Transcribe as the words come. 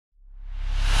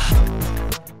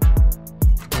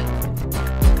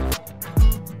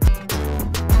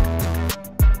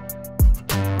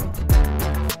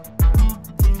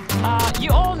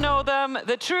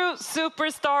the true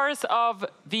superstars of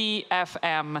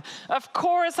VFM. Of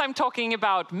course, I'm talking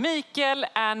about Mikael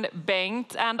and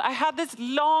Bengt, and I had this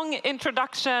long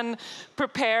introduction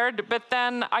prepared, but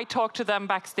then I talked to them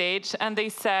backstage, and they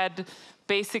said,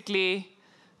 basically,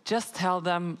 just tell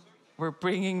them we're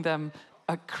bringing them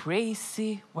a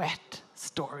crazy wet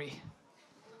story.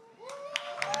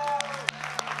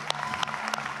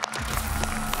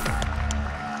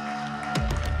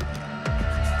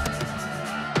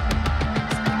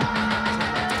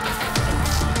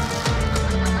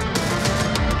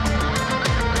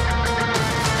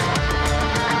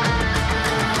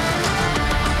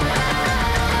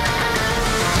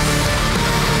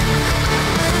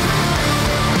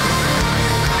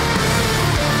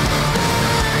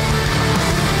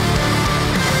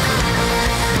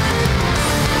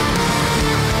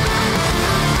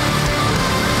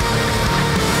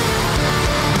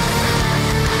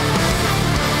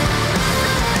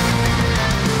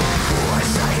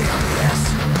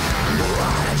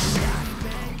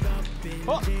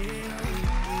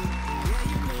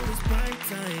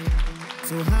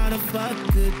 So how the fuck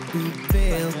could we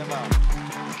fail?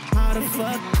 How the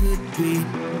fuck could we?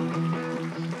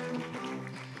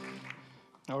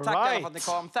 All right.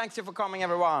 Thanks for coming,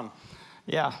 everyone.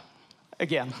 Yeah,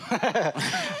 again.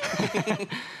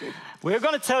 We're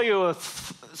going to tell you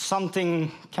something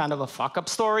kind of a fuck-up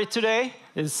story today.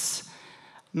 It's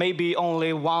maybe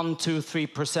only 1, 2,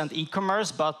 3%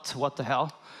 e-commerce, but what the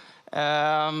hell.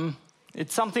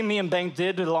 It's something me and Bengt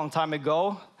did a long time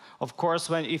ago. Of course,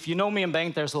 if you know me and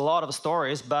Bengt, there's a lot of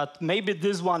stories, but maybe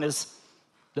this one is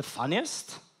the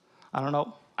funniest. I don't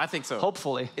know. I think so.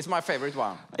 Hopefully. It's my favorite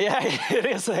one. Yeah, it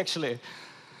is actually.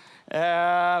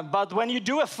 But when you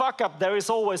do a fuck-up, there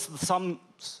is always some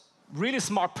really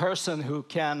smart person who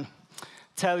can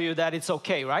tell you that it's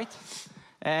okay, right?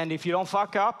 And if you don't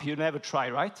fuck up, you never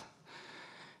try, right?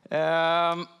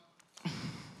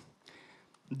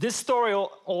 This story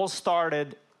all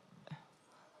started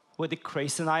with a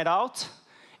crazy night out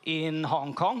in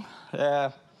Hong Kong.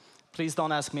 Please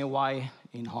don't ask me why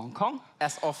in Hong Kong.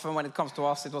 As often when it comes to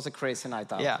us, it was a crazy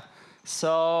night out. Yeah.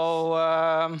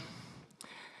 So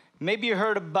maybe you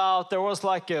heard about, there was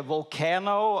like a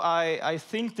volcano. I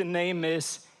think the name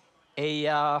is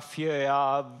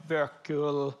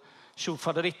Eyjafjallajökull,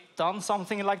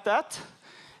 something like that.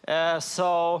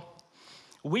 So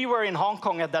we were in Hong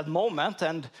Kong at that moment,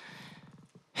 and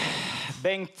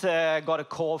Bengt got a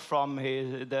call from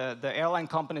the airline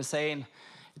company saying,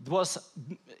 it was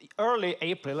early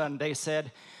April, and they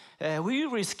said, we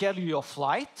reschedule your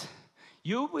flight.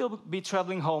 You will be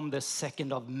traveling home the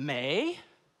 2nd of May.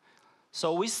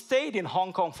 So we stayed in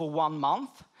Hong Kong for 1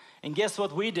 month, and guess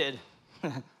what we did?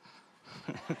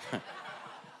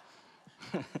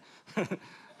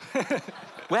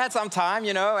 We had some time,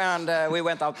 you know, and we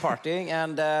went out partying,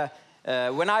 and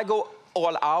when I go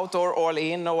all out or all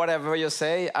in or whatever you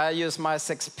say, I use my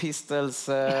Sex Pistols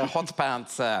hot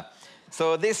pants.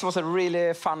 So this was a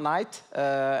really fun night,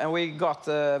 and we got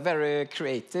very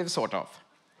creative, sort of.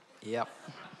 Yep.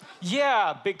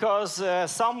 Yeah, because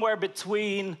somewhere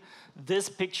between this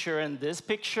picture and this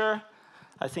picture,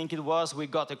 I think it was, we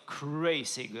got a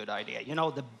crazy good idea. You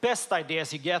know, the best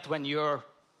ideas you get when you're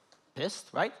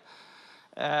pissed, right?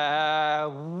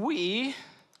 We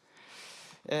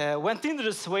went into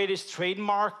the Swedish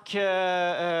trademark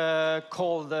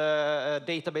called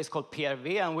database called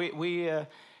PRV, and we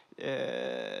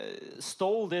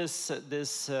stole this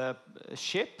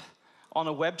ship on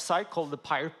a website called the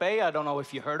Pirate Bay. I don't know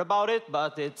if you heard about it,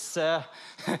 but it's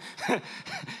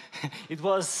it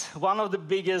was one of the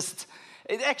biggest.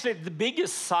 It's actually the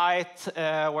biggest site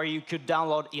where you could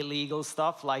download illegal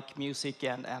stuff like music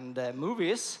and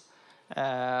movies.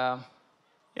 Yeah.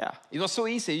 It was so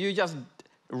easy. You just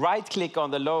right-click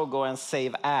on the logo and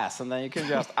save as, and then you can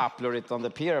just upload it on the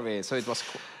PRV. So it was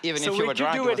even if you were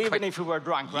drunk. So we could do it even if we were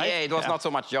drunk, right? Yeah, it was not so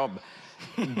much job.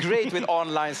 Great with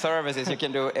online services. You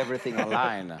can do everything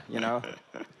online, you know?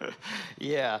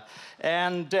 Yeah.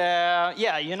 And,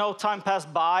 yeah, you know, time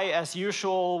passed by. As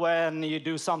usual, when you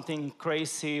do something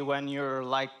crazy, when you're,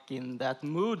 like, in that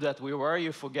mood that we were,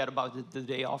 you forget about it the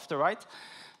day after, right?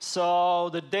 So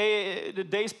the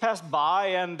days passed by,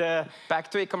 and... back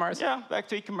to e-commerce? Yeah, back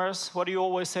to e-commerce. What do you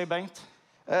always say, Bengt?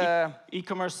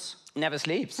 E-commerce... Never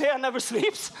sleeps. Yeah, never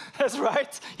sleeps. That's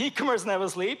right. E-commerce never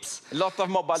sleeps. A lot of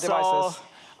mobile devices.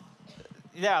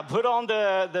 Yeah, put on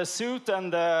the suit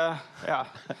and yeah,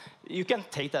 you can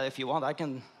take that if you want. I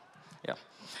can, yeah.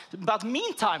 But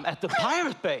meantime, at the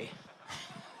Pirate Bay,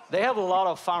 They have a lot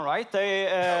of fun, right? They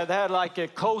had like a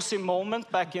cozy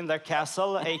moment back in their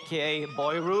castle, aka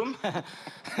boy room.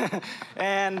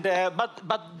 And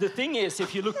but the thing is,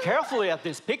 if you look carefully at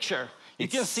this picture, you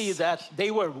can see that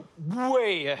they were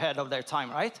way ahead of their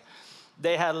time, right?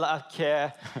 They had like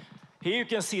here you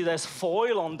can see there's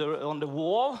foil on the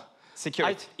wall.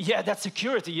 Security. Yeah, that's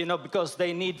security, you know, because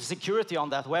they need security on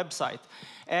that website.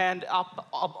 And up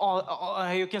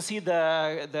you can see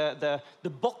the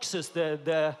boxes,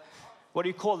 the what do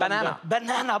you call them? Banana. The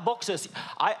banana boxes.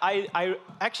 I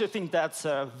actually think that's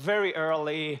a very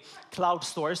early cloud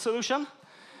storage solution.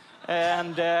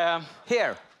 And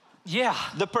Here. yeah.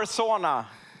 The persona.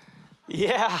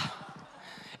 Yeah.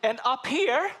 And up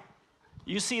here,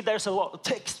 you see there's a lot of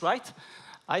text, right?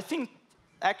 I think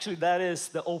actually that is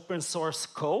the open source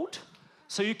code.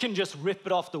 So you can just rip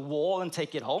it off the wall and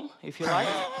take it home, if you like.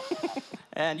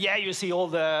 And yeah, you see all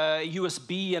the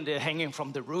USB and they're hanging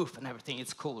from the roof and everything.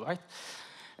 It's cool, right?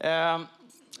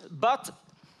 But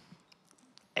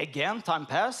again, time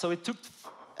passed. So it took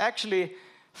actually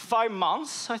 5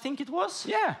 months, I think it was.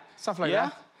 Yeah, something like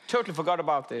that. Totally forgot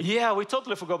about it. Yeah, we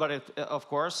totally forgot about it, of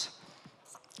course.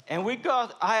 And we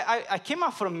got, I came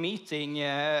out from a meeting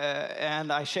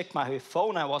and I checked my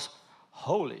phone. I was,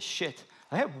 holy shit,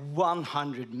 I have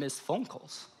 100 missed phone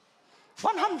calls.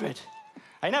 100.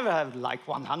 I never have like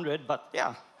 100, but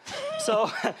yeah. So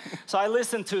I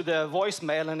listened to the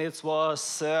voicemail and it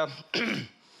was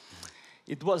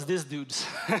this dude's.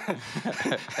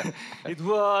 It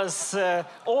was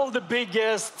all the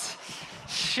biggest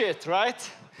shit,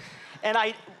 right? And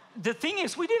the thing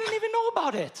is, we didn't even know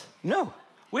about it. No.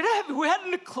 We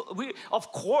hadn't,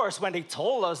 of course, when they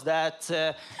told us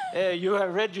that you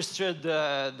have registered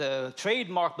the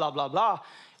trademark, blah, blah, blah,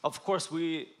 of course,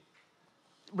 we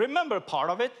remember part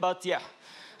of it, but yeah.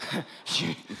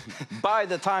 By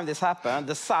the time this happened,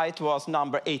 the site was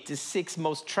number 86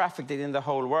 most trafficked in the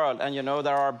whole world. And you know,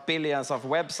 there are billions of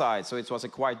websites, so it was a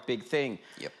quite big thing.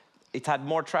 Yep. It had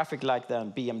more traffic like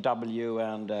than BMW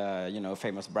and, you know,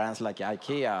 famous brands like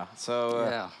IKEA. So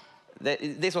yeah.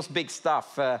 This was big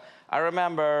stuff. I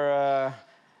remember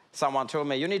someone told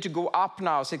me, you need to go up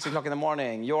now, 6 o'clock in the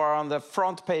morning. You are on the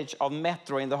front page of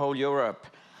Metro in the whole Europe.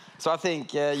 So I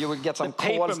think you will get some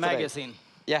calls paper today. magazine.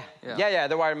 Yeah,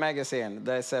 the Wire magazine.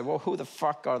 They said, well, who the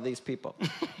fuck are these people?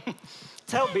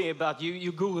 Tell me about you.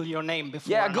 You Google your name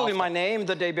before. Yeah, I Googled Googled my name.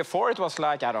 The day before it was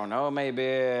like, I don't know,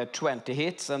 maybe 20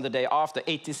 hits. And the day after,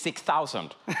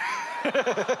 86,000.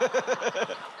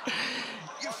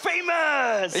 You're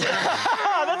famous!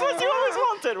 That's what you always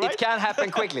wanted, right? It can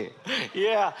happen quickly.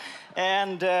 Yeah,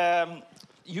 and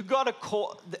you got a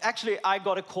call. Actually, I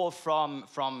got a call from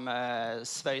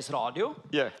Sveriges Radio.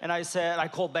 Yeah. And I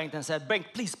called Bengt and said,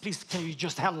 Bengt, please, can you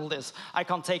just handle this? I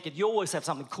can't take it. You always have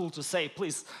something cool to say,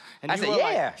 please. And I said,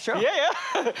 yeah, sure.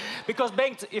 Yeah. Because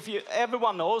Bengt,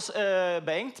 everyone knows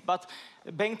Bengt, but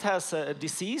Bengt has a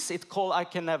disease. It's called I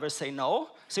can never say no.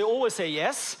 So you always say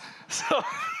yes. So.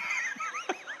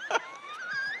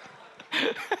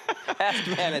 Ask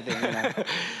me anything, you know.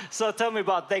 So tell me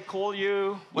about, they call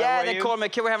you? Yeah, they called me.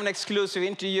 Can we have an exclusive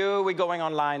interview? We're going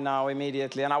online now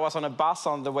immediately. And I was on a bus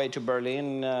on the way to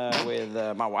Berlin with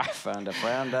my wife and a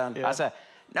friend. And I said,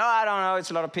 no, I don't know.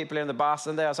 It's a lot of people in the bus.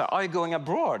 And they said, are you going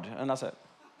abroad? And I said,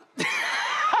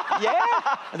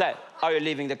 yeah. And they, are you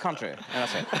leaving the country? And I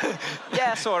said,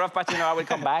 yeah, sort of, but you know, I will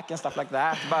come back and stuff like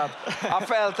that. But I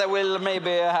felt I will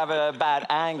maybe have a bad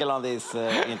angle on this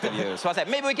interview. So I said,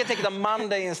 maybe we can take it on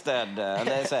Monday instead. And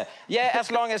they said, yeah,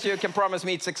 as long as you can promise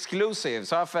me it's exclusive.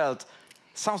 So I felt,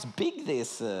 sounds big,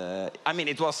 this. I mean,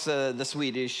 it was the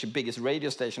Swedish biggest radio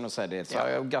station who said it. So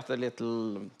I got a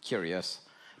little curious.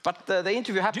 But the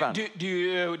interview happened. Do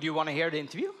you want to hear the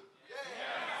interview?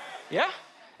 Yeah?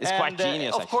 It's quite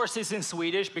genius, Of course, it's in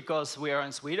Swedish because we are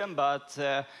in Sweden, but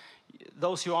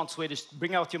those who aren't Swedish,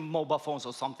 bring out your mobile phones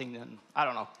or something, and I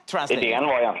don't know. Translate. Idén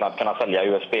var egentligen att kunna sälja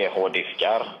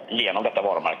USB-hårddiskar genom detta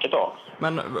varumärket då.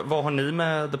 Men vad har ni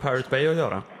med The Pirate Bay att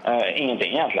göra?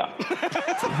 Ingenting egentligen.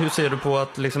 Hur ser du på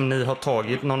att liksom, ni har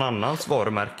tagit någon annans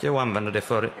varumärke och använder det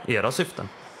för era syften?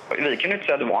 Vi kunde inte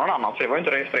säga att det var någon annan, så det var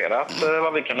inte registrerat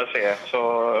vad vi kunde se, så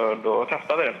då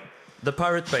testade vi det. The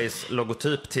Pirate Bays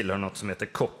logotyp tillhör något som heter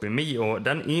CopyMe och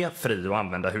den är fri att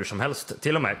använda hur som helst,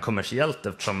 till och med kommersiellt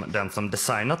eftersom den som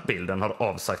designat bilden har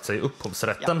avsagt sig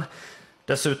upphovsrätten.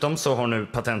 Dessutom så har nu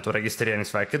Patent- och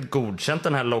registreringsverket godkänt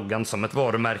den här loggan som ett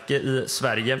varumärke i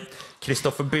Sverige.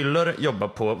 Kristoffer Büller jobbar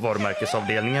på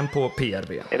varumärkesavdelningen på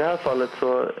PRV. I det här fallet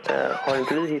så har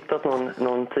inte vi hittat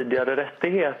någon tidigare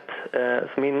rättighet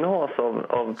som innehas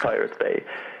av Pirate Bay.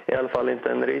 I alla fall inte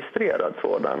en registrerad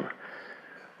sådan.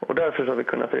 Och därför har vi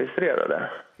kunnat registrera det.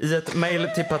 I ett mejl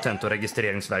till Patent- och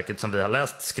registreringsverket som vi har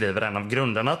läst skriver en av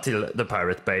grundarna till The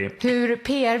Pirate Bay: Hur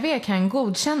PRV kan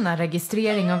godkänna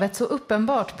registrering av ett så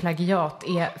uppenbart plagiat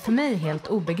är för mig helt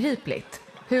obegripligt.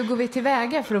 Hur går vi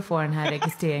tillväga för att få den här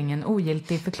registreringen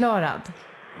ogiltig förklarad?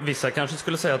 Vissa kanske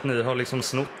skulle säga att ni har liksom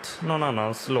snott någon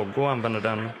annans logo och använder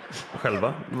den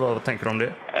själva. Vad tänker du om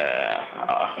det?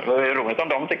 Ja, det var ju roligt om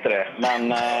de tyckte det.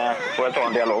 Men får jag ta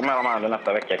en dialog med dem här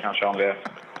nästa vecka kanske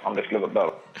om det skulle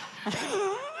behöva.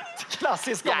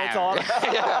 Klassisk kommentar.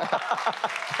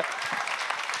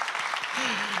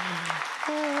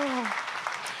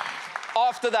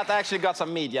 After that, I actually got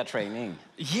some media training.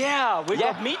 Yeah, we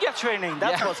got media training.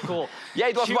 That was cool. Yeah,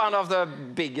 it was one of the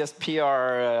biggest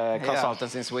PR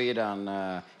consultants in Sweden.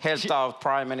 Helped out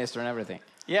Prime Minister and everything.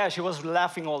 Yeah, she was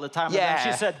laughing all the time. Yeah. And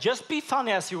then she said, just be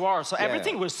funny as you are, so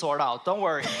everything will sort out, don't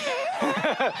worry.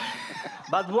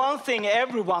 But one thing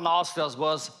everyone asked us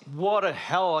was, what the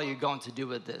hell are you going to do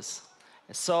with this?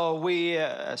 So we,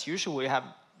 as usual, we have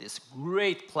this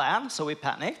great plan, so we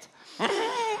panicked.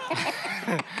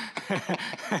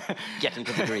 Get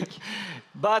into the Greek.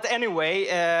 But anyway,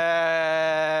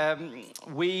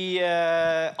 we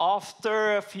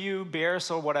after a few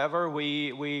beers or whatever,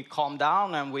 we calmed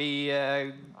down and we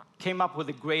came up with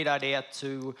a great idea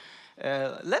to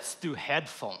let's do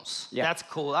headphones. Yeah. That's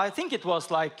cool. I think it was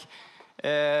like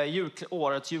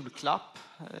årets julklapp,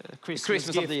 Christmas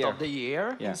gift of the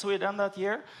year in Sweden that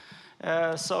year.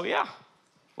 So yeah,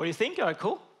 what do you think? Are they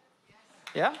cool?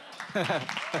 Yeah.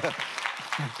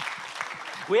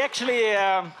 We actually,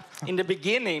 in the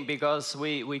beginning, because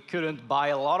we couldn't buy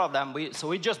a lot of them, so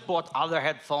we just bought other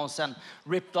headphones and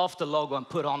ripped off the logo and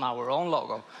put on our own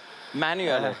logo.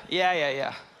 Manually?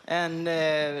 Yeah. And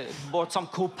bought some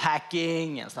cool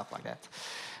packing and stuff like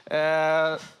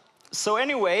that. So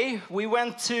anyway, we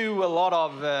went to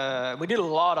we did a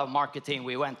lot of marketing.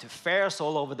 We went to fairs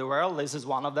all over the world. This is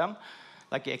one of them,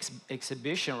 like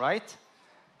exhibition, right?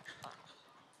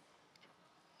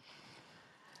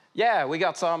 Yeah, we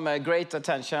got some great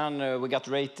attention. We got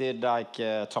rated like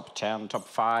top 10, top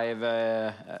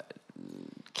 5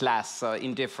 class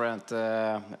in different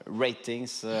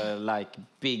ratings, like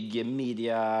big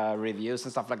media reviews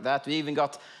and stuff like that. We even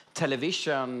got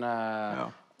television.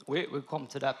 We'll come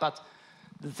to that. But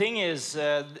the thing is,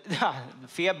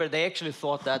 Feber, they actually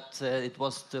thought that it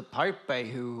was the Pirate Bay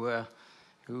who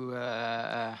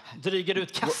dryger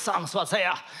ut kassan, så att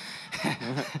säga.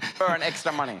 Earn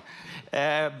extra money.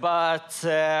 But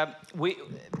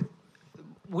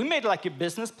we made like a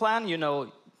business plan, you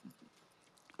know,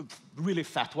 really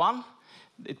fat one.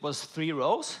 It was 3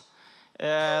 rows.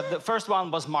 The first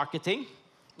one was marketing.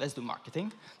 Let's do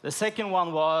marketing. The second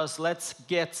one was let's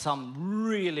get some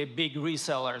really big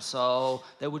resellers so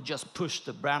they would just push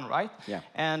the brand, right? Yeah.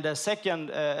 And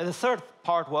the third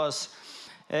part was,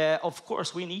 of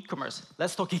course, we're in e-commerce.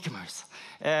 Let's talk e-commerce.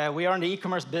 We are in the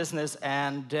e-commerce business,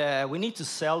 and we need to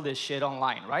sell this shit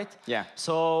online, right? Yeah.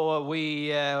 So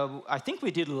I think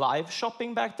we did live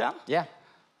shopping back then. Yeah.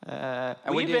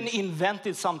 We even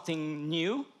invented something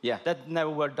new that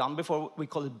never were done before. We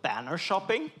call it banner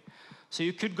shopping. So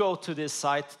you could go to this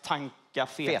site, Tanka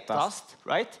Fetast,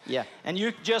 right? Yeah. And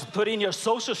you just put in your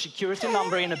social security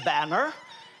number in a banner,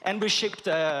 and we shipped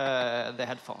the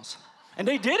headphones. And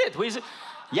they did it.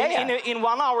 In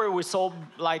 1 hour, we sold,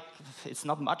 like, it's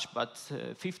not much, but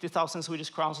 50,000 Swedish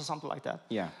crowns or something like that.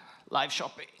 Yeah. Live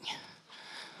shopping.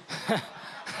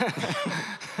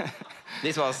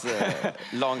 This was a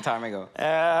long time ago.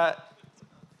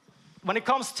 When it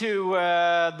comes to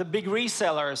the big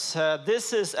resellers,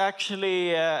 this is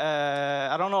actually,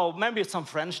 I don't know, maybe some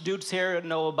French dudes here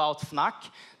know about Fnac.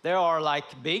 They are like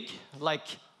big,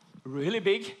 like really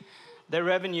big. Their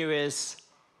revenue is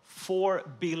 4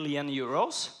 billion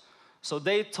euros. So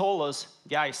they told us,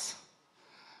 guys,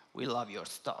 we love your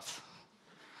stuff.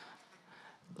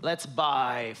 Let's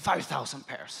buy 5,000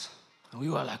 pairs. And we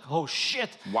were like, oh shit.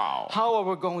 Wow. How are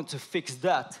we going to fix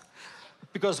that?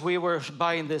 Because we were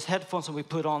buying these headphones and we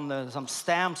put on some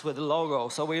stamps with the logo.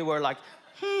 So we were like,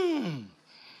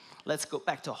 let's go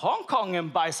back to Hong Kong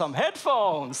and buy some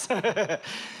headphones.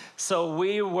 So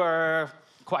we were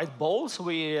quite bold. So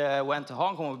we went to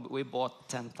Hong Kong. We bought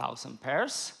 10,000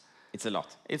 pairs. It's a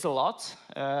lot. It's a lot.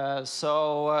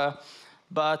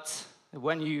 But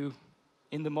when you,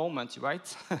 in the moment,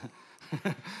 right?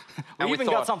 we even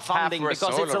got some funding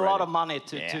because it's a lot of money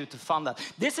to fund that.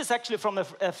 This is actually from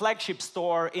a flagship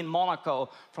store in Monaco,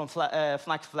 from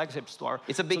Fnac's flagship store.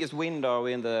 It's the biggest window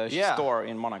in the store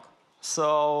in Monaco.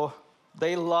 So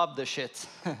they love the shit.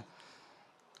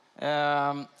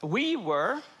 We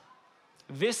were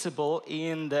visible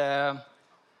in the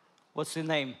What's the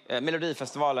name?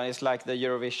 Melodifestivalen is like the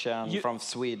Eurovision from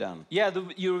Sweden. Yeah, the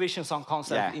Eurovision Song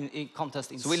Contest, Yeah.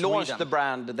 contest in So we Sweden. launched the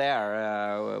brand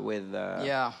there with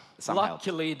some help.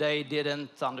 Luckily, they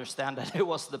didn't understand that it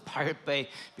was the Pirate Bay,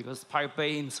 because Pirate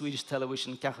Bay in Swedish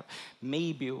television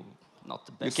maybe not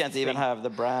the best You can't even thing. have the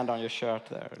brand on your shirt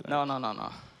there. Like. No.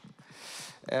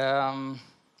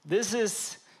 This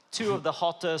is two of the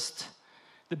hottest,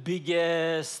 the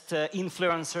biggest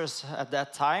influencers at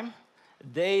that time.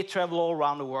 They travel all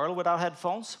around the world without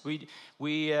headphones. We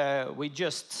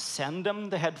just send them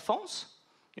the headphones,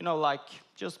 you know, like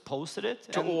just posted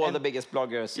it. To all the biggest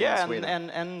bloggers in Sweden.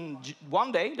 And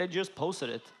one day they just posted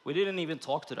it. We didn't even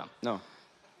talk to them. No.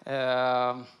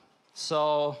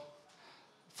 So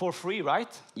for free,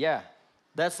 right? Yeah.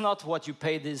 That's not what you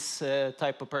pay this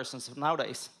type of persons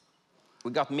nowadays.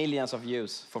 We got millions of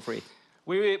views for free.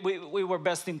 We were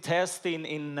best in test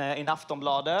in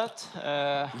Aftonbladet.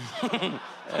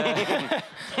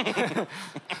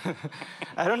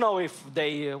 I don't know if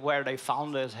where they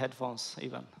found the headphones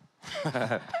even.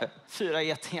 4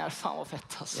 getingar, fan vad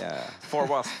fett alltså. Yeah, 4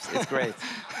 wasps, it's great.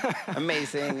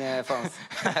 Amazing phones.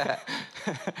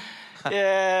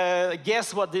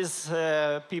 Guess what these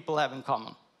people have in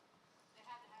common?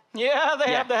 Yeah,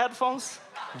 they have the headphones.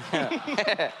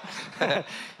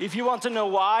 If you want to know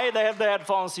why they have the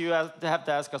headphones, you have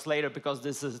to ask us later, because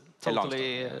this is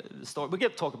totally the story. We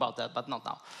can talk about that, but not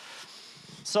now.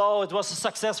 So it was a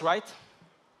success, right?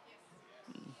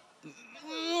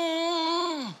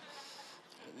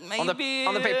 Maybe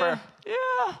on the paper.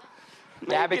 Yeah.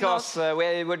 Yeah, because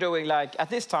we were doing like at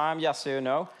this time, just so you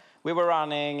know, we were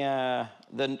running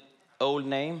the old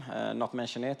name, not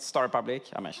mention it, Star Republic,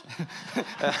 I mentioned it.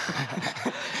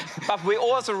 But we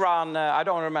also run, I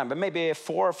don't remember, maybe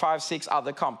 4, 5, 6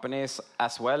 other companies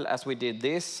as well as we did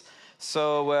this.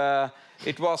 So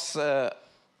it was a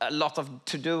lot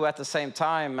to do at the same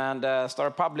time, and Star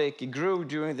Republic grew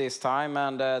during this time,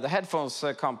 and the headphones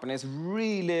companies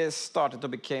really started to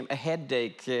become a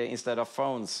headache instead of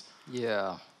phones.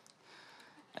 Yeah.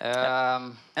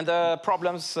 And the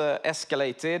problems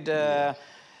escalated.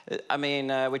 I mean,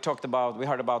 we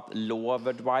heard about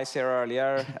Loverdwise here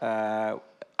earlier.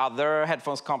 Other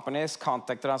headphones companies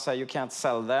contacted us and said you can't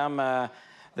sell them.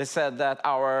 They said that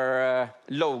our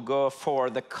logo for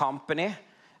the company,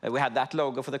 we had that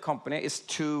logo for the company, is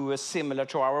too similar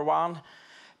to our one.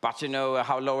 But you know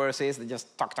how lowers is, they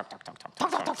just talk.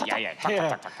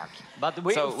 Yeah. But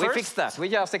we fixed that. We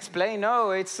just explained,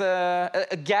 no, it's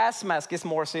a gas mask is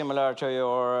more similar to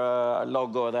your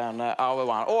logo than our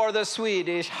one. Or the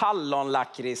Swedish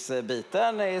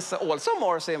hallonlakritsbiten is also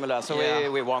more similar. So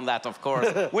we won that, of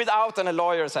course, without any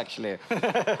lawyers, actually.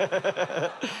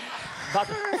 But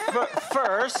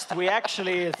first, we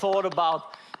actually thought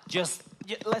about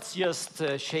let's just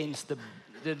change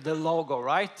the logo,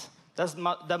 right?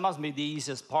 That must be the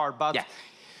easiest part, but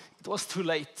it was too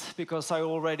late because I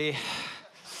already...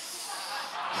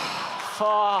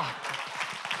 Fuck.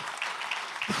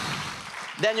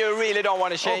 Then you really don't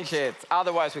want to change it.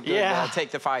 Otherwise, we could take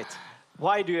the fight.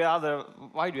 Why do you have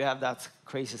that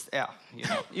crazy... Yeah,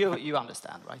 you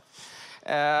understand, right?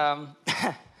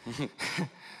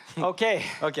 Okay.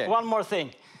 One more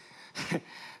thing.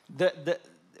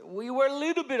 We were a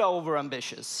little bit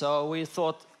over-ambitious, so we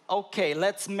thought, okay,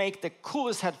 let's make the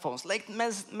coolest headphones.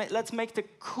 Let's make the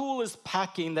coolest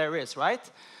packing there is,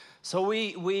 right? So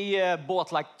we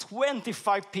bought like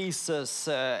 25 pieces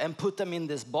and put them in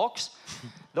this box.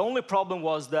 The only problem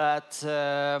was that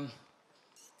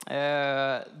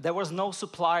there was no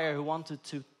supplier who wanted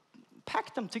to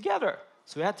pack them together.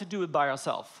 So we had to do it by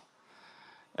ourselves.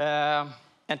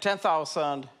 And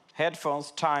 10,000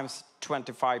 headphones times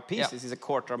 25 pieces is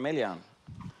 250,000.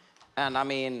 And I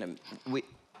mean, we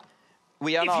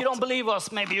are if you don't believe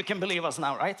us, maybe you can believe us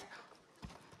now, right?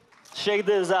 Check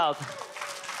this out.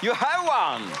 You have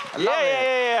one! I love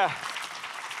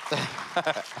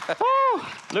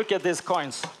it. Look at these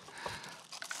coins.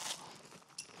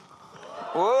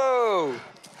 Whoa!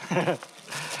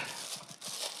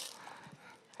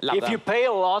 If you pay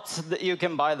a lot, you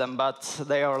can buy them, but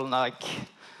they are like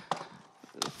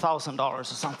 $1,000 or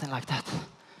something like that.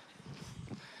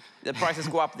 The prices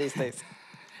go up these days.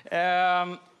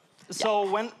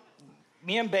 So when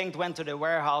me and Bengt went to the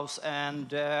warehouse, and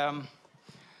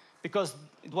because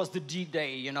it was the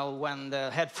D-Day, you know, when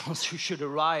the headphones should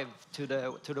arrive to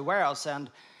the warehouse, and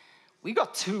we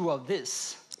got 2 of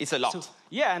this. It's a lot. So,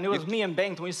 yeah, and it was me and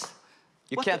Bengt.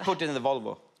 You can't put it in the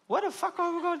Volvo. What the fuck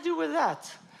are we going to do with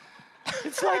that?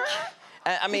 It's like,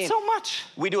 I mean, it's so much.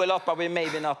 We do a lot, but we're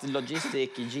maybe not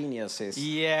logistic geniuses.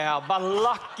 Yeah, but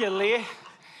luckily,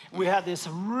 we had this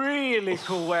really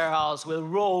cool warehouse with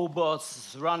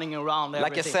robots running around.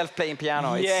 Like a self-playing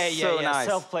piano. It's so nice.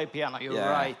 Self-play piano. You're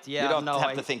right. Yeah, you don't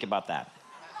have to think about that.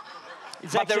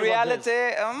 It's but the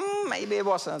reality, maybe it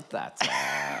wasn't that.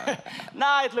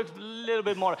 Nah, it looked a little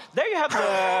bit more. There you have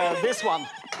this one.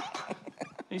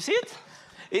 You see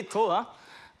it? Cool, huh?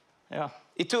 Yeah.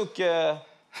 It took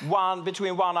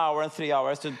between 1 hour and 3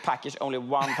 hours to package only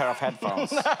one pair of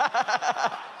headphones.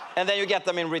 And then you get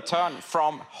them in return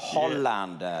from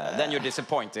Holland. Then you're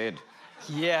disappointed.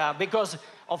 Yeah, because,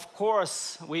 of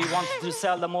course, we wanted to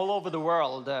sell them all over the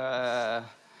world.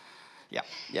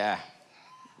 Yeah.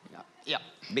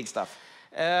 Big stuff.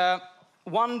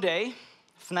 One day,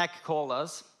 Fnac called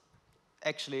us.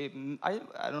 Actually, I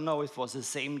don't know if it was the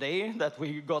same day that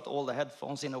we got all the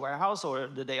headphones in the warehouse or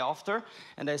the day after.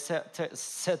 And they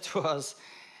said to us,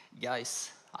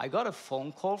 guys, I got a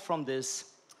phone call from this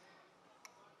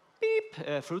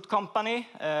fruit company.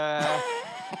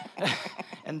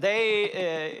 And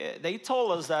they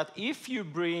told us that if we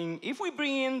bring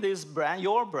in this brand,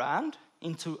 your brand,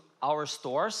 into our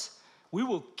stores, we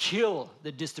will kill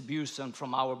the distribution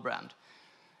from our brand.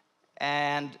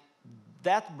 And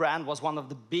that brand was one of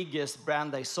the biggest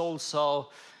brands they sold, so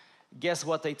guess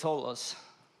what they told us?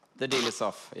 The deal is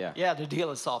off, yeah. Yeah, the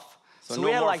deal is off. So no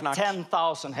we had more like Fnac.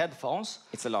 10,000 headphones.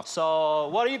 It's a lot. So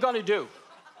what are you going to do?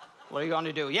 What are you going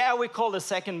to do? Yeah, we called the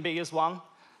second biggest one,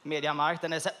 MediaMarkt,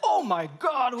 and they said, oh my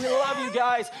God, we love you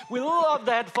guys. We love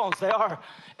the headphones. They are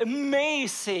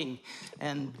amazing.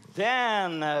 And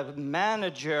then a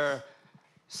manager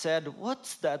said,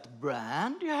 what's that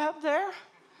brand you have there?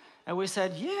 And we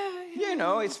said, yeah. You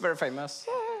know, it's very famous.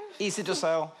 Yeah. Easy to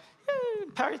sell. Yeah,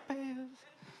 Paris.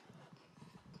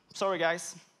 Sorry,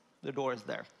 guys. The door is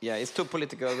there. Yeah, it's too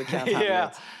political. We can't handle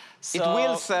it. So, it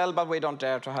will sell, but we don't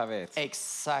dare to have it.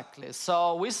 Exactly.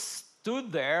 So we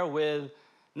stood there with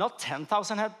not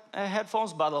 10,000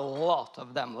 headphones, but a lot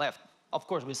of them left. Of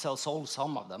course, we sold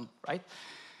some of them, right?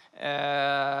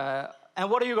 And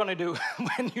what are you going to do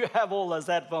when you have all those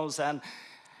headphones? And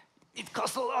it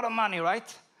costs a lot of money,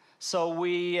 right? So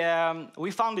we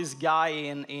found this guy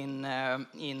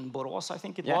in Borås, I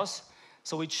think it was.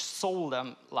 So we sold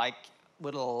them like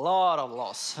with a lot of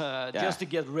loss just to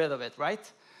get rid of it,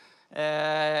 right?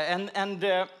 And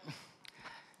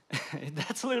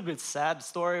that's a little bit sad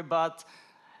story, but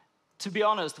to be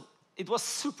honest, it was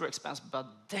super expensive, but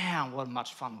damn, what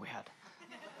much fun we had.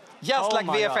 Just like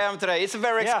VFM today. It's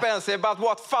very expensive, but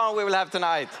what fun we will have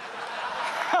tonight.